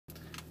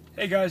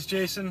Hey guys,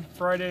 Jason.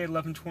 Friday,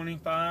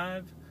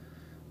 11:25.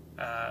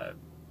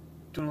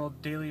 Doing a little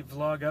daily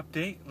vlog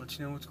update. Let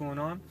you know what's going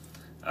on.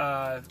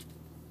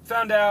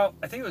 Found out,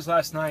 I think it was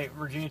last night,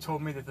 Virginia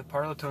told me that the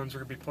Parlotones are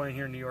going to be playing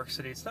here in New York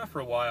City. It's not for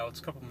a while. It's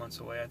a couple months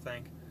away, I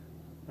think.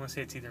 I want to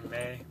say it's either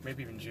May,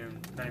 maybe even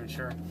June. Not even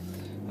sure.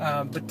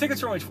 But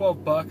tickets are only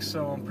 $12,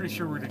 so I'm pretty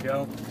sure we're going to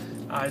go.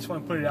 I just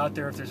want to put it out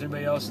there if there's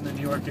anybody else in the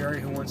New York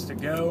area who wants to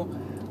go.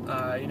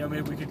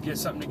 Maybe we could get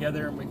something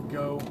together and we could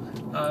go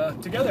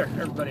together,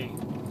 everybody.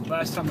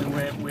 Last time we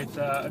went with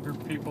a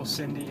group of people,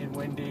 Cindy and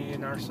Wendy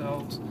and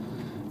ourselves,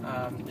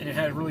 and it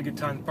had a really good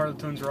time. The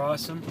Parlotones are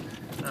awesome,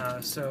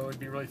 so it'd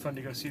be really fun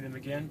to go see them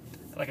again.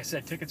 Like I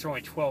said, tickets are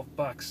only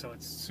 $12, so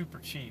it's super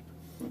cheap.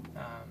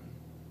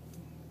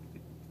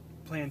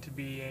 Planned to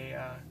be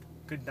a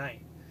good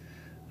night.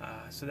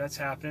 So that's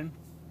happening.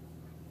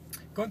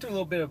 Going through a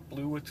little bit of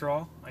blue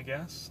withdrawal, I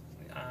guess.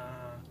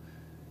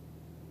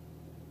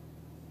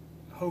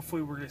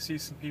 Hopefully we're going to see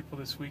some people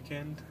this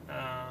weekend.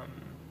 I'm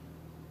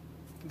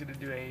going to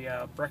do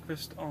a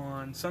breakfast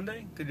on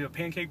Sunday. Going to do a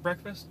pancake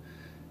breakfast.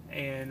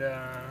 And going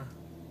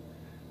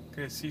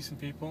to see some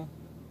people.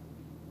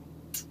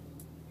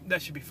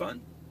 That should be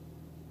fun.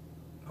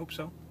 Hope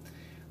so.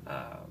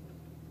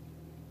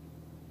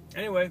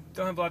 Anyway,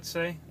 don't have a lot to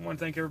say. I want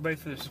to thank everybody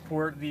for the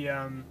support.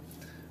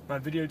 My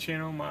video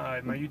channel, my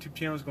YouTube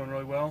channel is going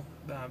really well.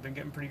 I've been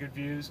getting pretty good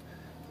views.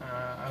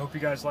 I hope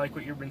you guys like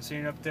what you've been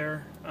seeing up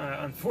there.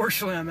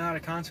 Unfortunately, I'm out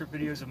of concert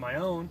videos of my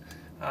own.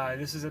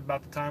 This is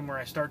about the time where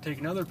I start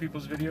taking other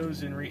people's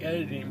videos and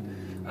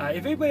re-editing.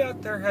 If anybody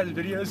out there has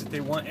videos that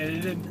they want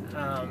edited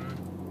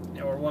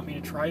or want me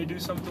to try to do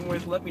something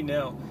with, let me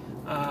know.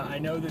 I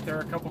know that there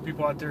are a couple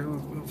people out there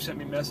who've sent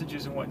me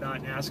messages and whatnot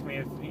and asked me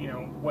if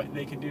what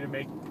they can do to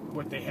make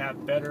what they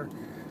have better.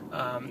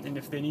 And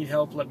if they need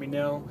help, let me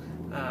know.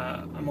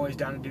 I'm always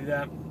down to do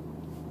that.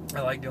 I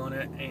like doing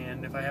it,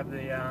 and if I have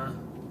the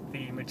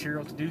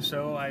material to do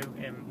so, I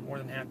am more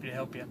than happy to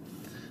help you.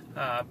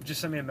 Just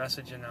send me a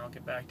message and I'll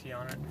get back to you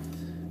on it.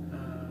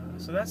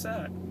 So that's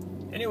that.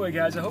 Anyway,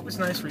 guys, I hope it's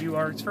nice where you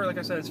are. Like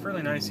I said, it's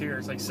fairly nice here.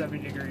 It's like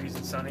 70 degrees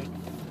and sunny.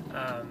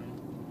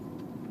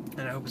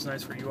 And I hope it's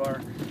nice where you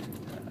are.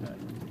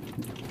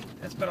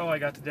 That's about all I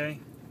got today.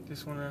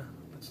 Just want to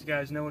let you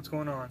guys know what's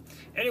going on.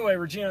 Anyway,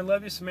 Regina, I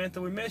love you. Samantha,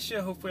 we miss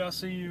you. Hopefully I'll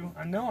see you.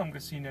 I know I'm going to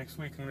see you next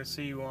week. I'm going to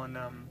see you on,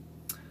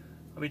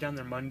 I'll be down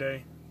there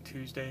Monday,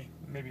 Tuesday,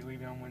 maybe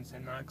leaving on Wednesday.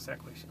 I'm not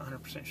exactly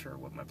 100% sure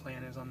what my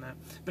plan is on that.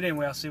 But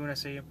anyway, I'll see you when I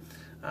see you.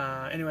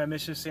 Anyway, I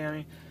miss you,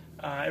 Sammy.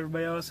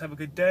 Everybody else, have a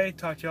good day.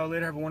 Talk to y'all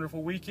later. Have a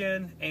wonderful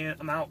weekend. And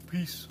I'm out.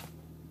 Peace.